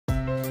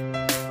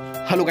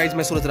Hello guys,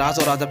 मैं सूरज राज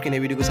और आज आपकी नई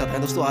वीडियो के साथ आया।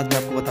 दोस्तों आज मैं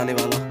आपको बताने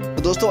वाला हूँ।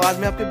 तो दोस्तों आज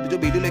मैं आपके जो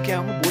वीडियो लेके आया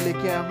हूँ वो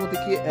लेके आया हूँ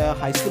देखिए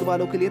हाई स्कूल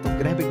वालों के लिए। तो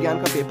गृह विज्ञान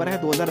का पेपर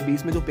है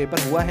 2020 में जो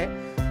पेपर हुआ है,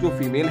 जो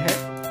फीमेल है,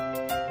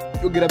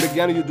 जो गृह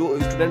विज्ञान जो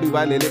स्टूडेंट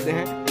विवाह ले लेते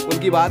हैं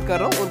उनकी बात कर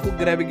रहा हूँ। उनको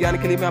गृह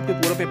विज्ञान के लिए मैं आपको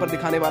पूरा पेपर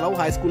दिखाने वाला हूँ।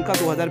 हाई स्कूल का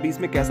 2020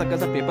 में कैसा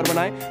कैसा पेपर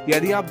बनाए,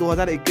 यदि आप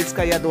 2021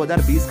 का या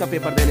 2020 का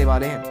पेपर देने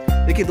वाले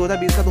हैं। देखिए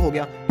 2020 का तो हो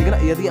गया,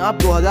 लेकिन यदि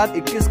आप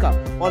 2021 का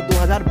और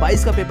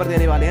 2022 का पेपर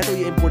देने वाले हैं तो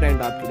ये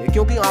इंपॉर्टेंट आपके लिए,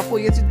 क्योंकि आपको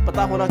ये चीज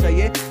पता होना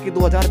चाहिए कि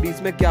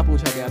 2020 में क्या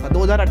पूछा गया था,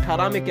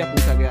 2018 में क्या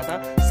पूछा गया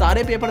था।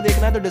 सारे पेपर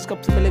देखना है तो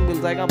डिस्क्रिप्शन में लिंक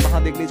मिल जाएगा, आप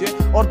वहां देख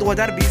लीजिए। और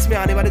 2020 में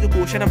आने वाले जो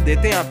क्वेश्चन हम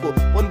देते हैं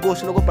आपको, उन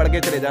क्वेश्चनों को पढ़ के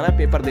चले जाना है,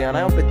 पेपर दे आना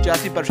है। और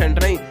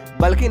 85% नहीं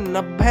बल्कि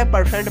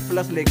 90%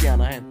 प्लस लेके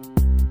आना है।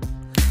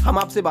 हम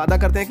आपसे वादा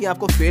करते हैं कि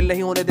आपको फेल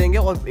नहीं होने देंगे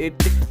और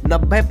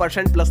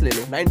 90% प्लस ले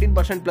लो,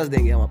 19% प्लस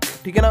देंगे हम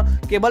आपको, ठीक है ना।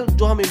 केवल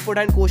जो हम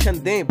इंपोर्टेंट क्वेश्चन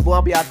दें वो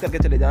आप याद करके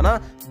चले जाना,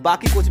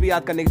 बाकी कुछ भी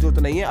याद करने की जरूरत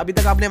नहीं है। अभी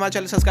तक आपने हमारा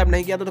चैनल सब्सक्राइब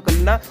नहीं किया तो कर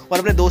लेना और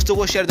अपने दोस्तों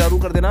को शेयर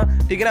जरूर कर देना,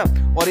 ठीक है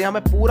ना। और यहाँ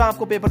मैं पूरा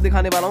आपको पेपर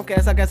दिखाने वाला हूँ,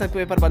 कैसा कैसा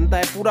पेपर बनता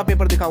है, पूरा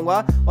पेपर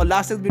दिखाऊंगा और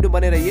लास्ट तक वीडियो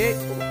बने रहिए।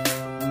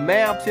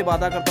 मैं आपसे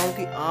वादा करता हूं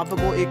कि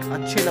आपको एक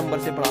अच्छे नंबर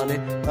से पढ़ाने,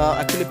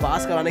 एक्चुअली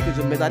पास कराने की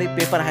जिम्मेदारी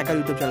पेपर हैकर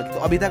यूट्यूब चैनल की। तो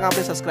अभी तक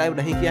आपने सब्सक्राइब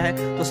नहीं किया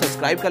है तो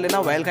सब्सक्राइब कर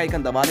लेना, बेल का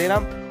आइकन दबा देना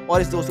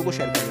और इस दोस्तों को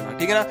शेयर कर देना,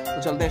 ठीक है ना।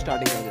 तो चलते हैं,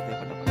 स्टार्टिंग कर देते हैं।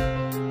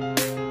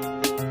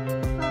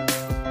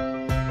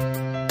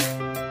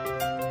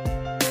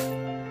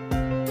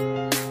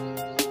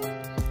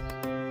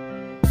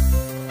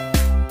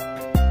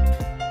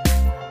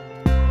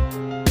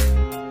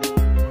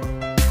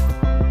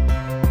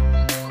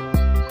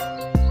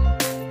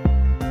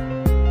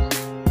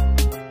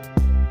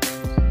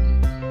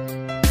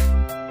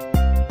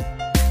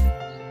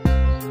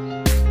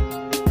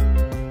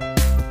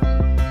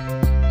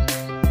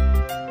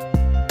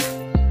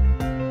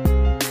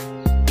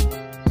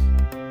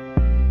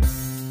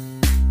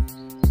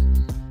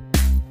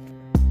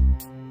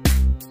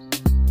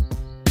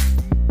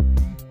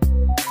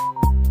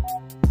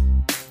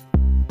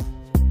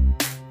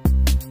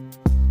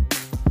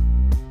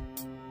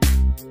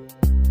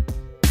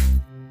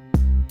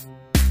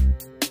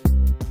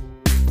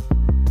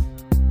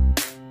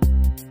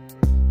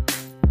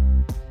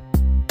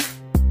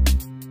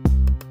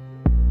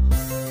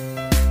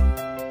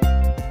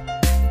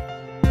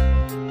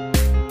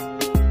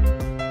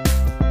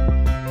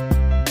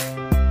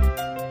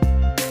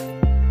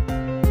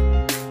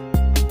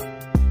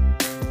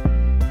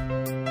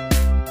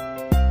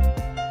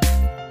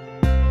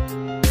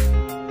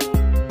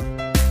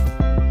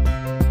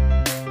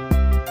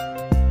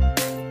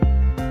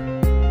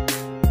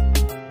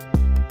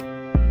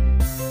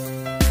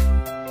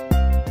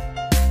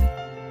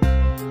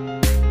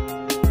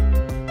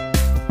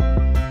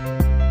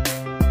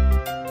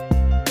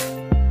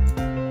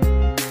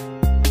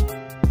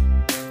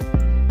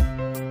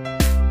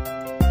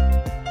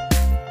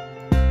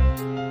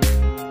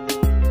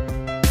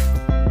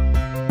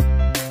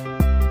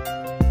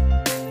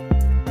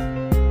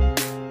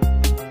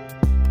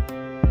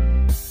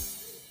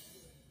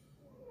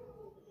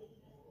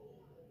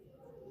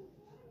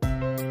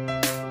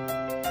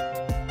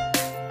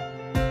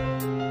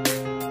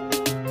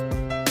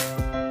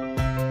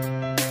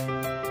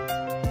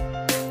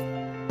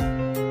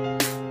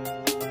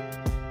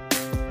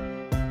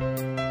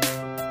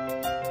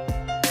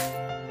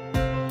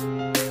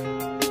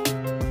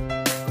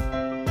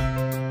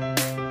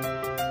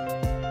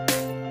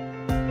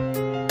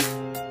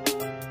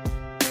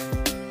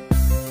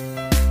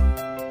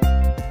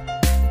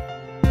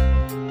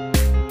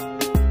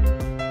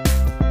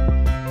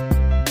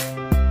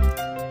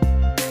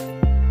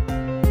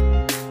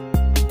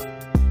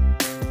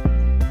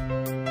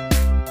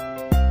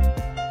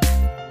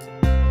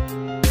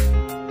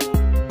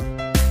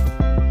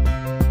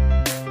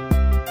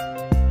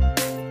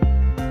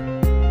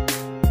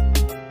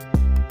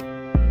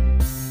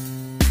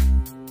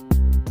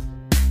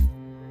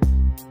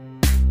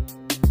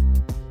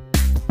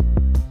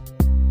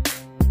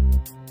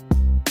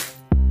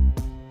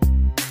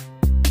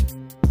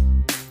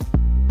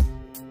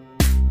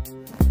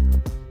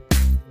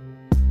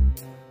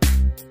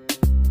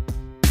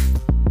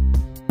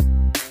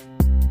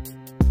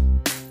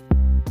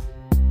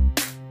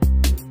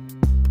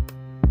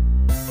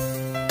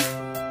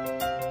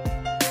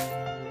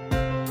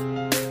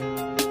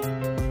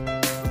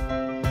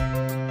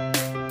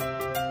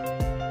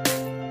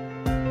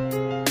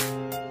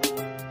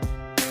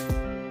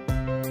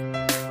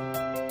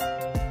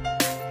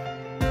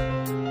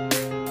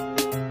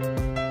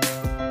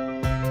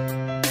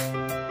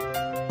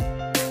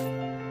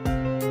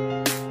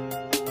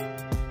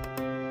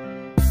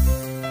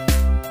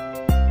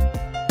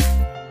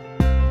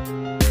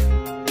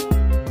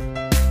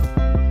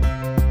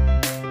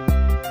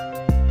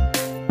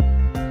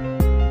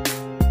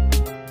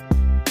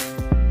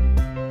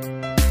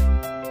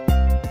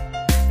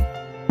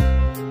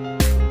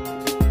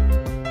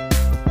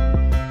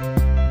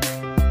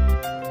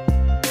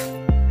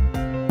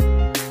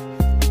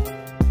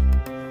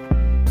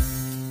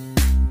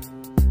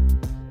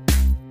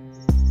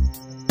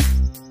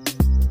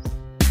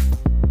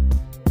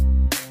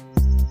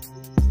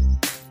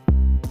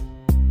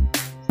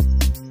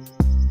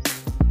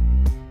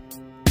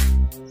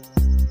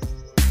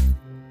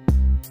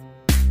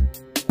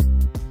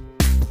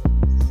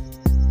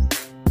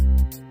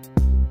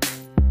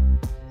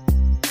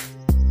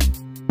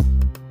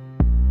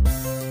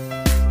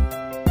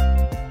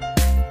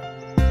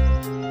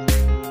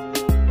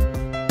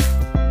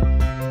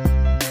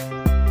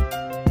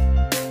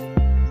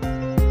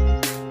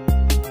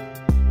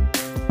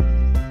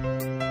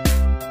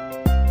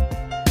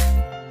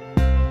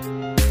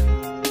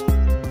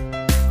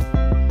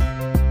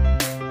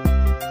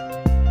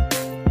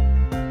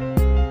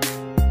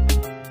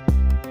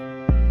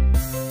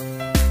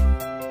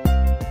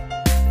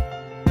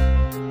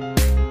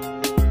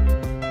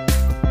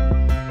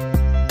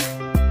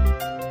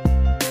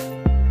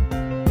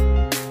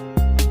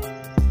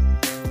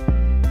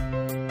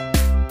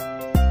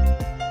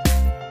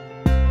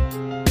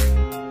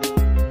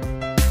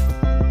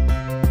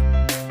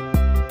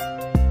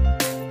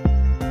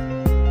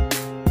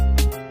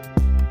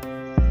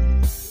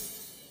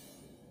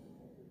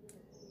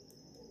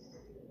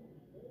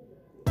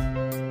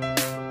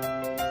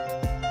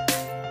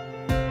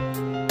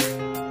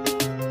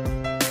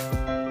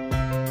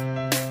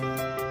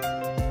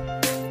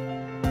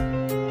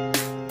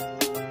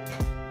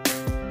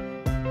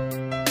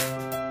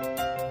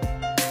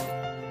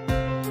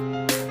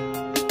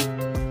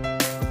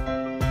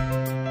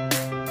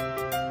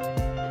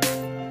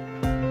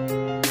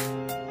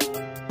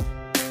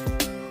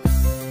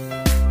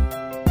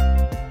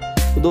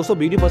 तो दोस्तों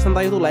वीडियो पसंद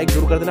आई तो लाइक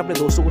जरूर कर देना, अपने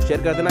दोस्तों को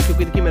शेयर कर देना,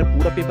 क्योंकि देखिए मैं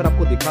पूरा पेपर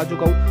आपको दिखा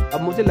चुका हूँ।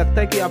 अब मुझे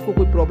लगता है कि आपको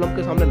कोई प्रॉब्लम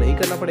के सामने नहीं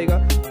करना पड़ेगा,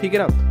 ठीक है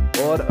ना।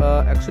 और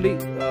एक्चुअली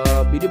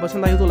वीडियो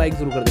पसंद आई हो तो लाइक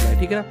जरूर कर देना है,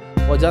 ठीक है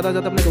ना। और ज़्यादा से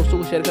ज़्यादा अपने दोस्तों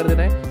को शेयर कर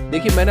देना है।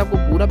 देखिए मैंने आपको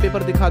पूरा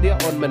पेपर दिखा दिया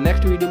और मैं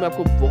नेक्स्ट वीडियो में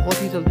आपको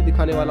बहुत ही जल्दी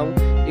दिखाने वाला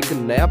हूँ एक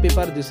नया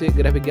पेपर, जिसे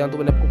गृह विज्ञान तो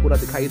मैंने आपको पूरा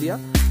दिखाई दिया।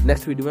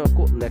 नेक्स्ट वीडियो में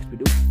आपको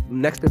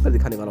नेक्स्ट पेपर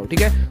दिखाने वाला हूँ,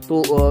 ठीक है।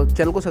 तो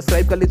चैनल को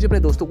सब्सक्राइब कर लीजिए, अपने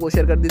दोस्तों को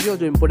शेयर कर दीजिए और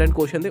जो इंपॉर्टेंट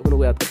क्वेश्चन थे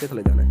उनको याद करके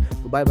चले जाना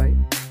है। तो बाय बाय।